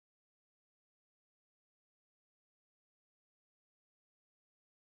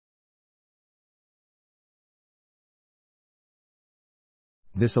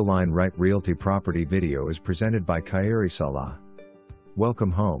This Align Right Realty property video is presented by Salah. Welcome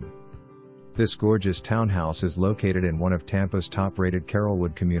home. This gorgeous townhouse is located in one of Tampa's top-rated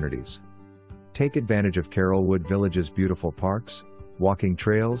Carrollwood communities. Take advantage of Carrollwood Village's beautiful parks, walking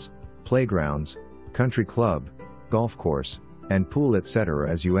trails, playgrounds, country club, golf course, and pool etc.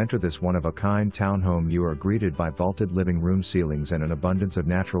 As you enter this one-of-a-kind townhome, you are greeted by vaulted living room ceilings and an abundance of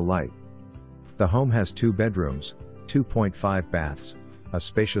natural light. The home has 2 bedrooms, 2.5 baths, a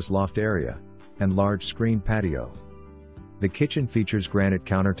spacious loft area, and large screen patio. The kitchen features granite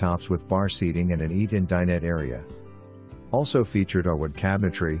countertops with bar seating and an eat and dinette area. Also featured are wood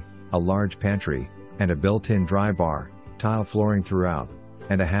cabinetry, a large pantry, and a built-in dry bar, tile flooring throughout,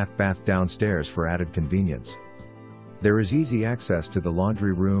 and a half bath downstairs for added convenience. There is easy access to the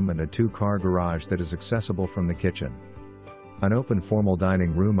laundry room and a 2-car garage that is accessible from the kitchen. An open formal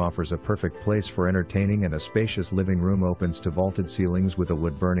dining room offers a perfect place for entertaining, and a spacious living room opens to vaulted ceilings with a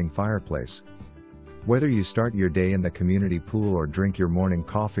wood-burning fireplace. Whether you start your day in the community pool or drink your morning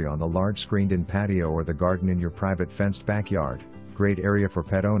coffee on the large screened-in patio or the garden in your private fenced backyard, great area for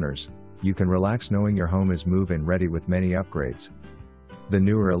pet owners, you can relax knowing your home is move-in ready with many upgrades. The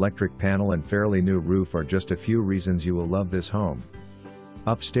newer electric panel and fairly new roof are just a few reasons you will love this home.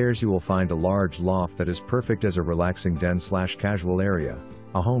 Upstairs you will find a large loft that is perfect as a relaxing den/casual area,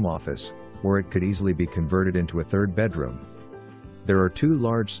 a home office, or it could easily be converted into a 3rd bedroom. There are 2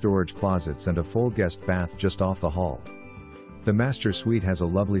 large storage closets and a full guest bath just off the hall. The master suite has a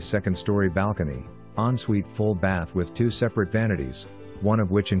lovely 2nd-story balcony, ensuite full bath with 2 separate vanities, one of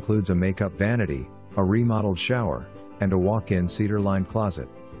which includes a makeup vanity, a remodeled shower, and a walk-in cedar-lined closet.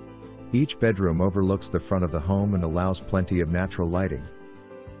 Each bedroom overlooks the front of the home and allows plenty of natural lighting.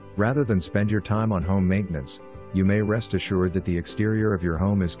 Rather than spend your time on home maintenance, you may rest assured that the exterior of your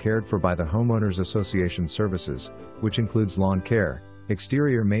home is cared for by the Homeowners Association services, which includes lawn care,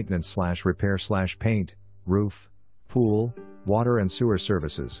 exterior maintenance/repair/paint, roof, pool, water and sewer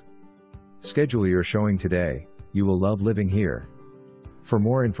services. Schedule your showing today. You will love living here. For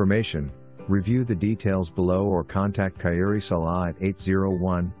more information, review the details below or contact Salah at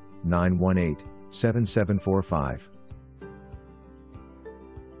 801-918-7745.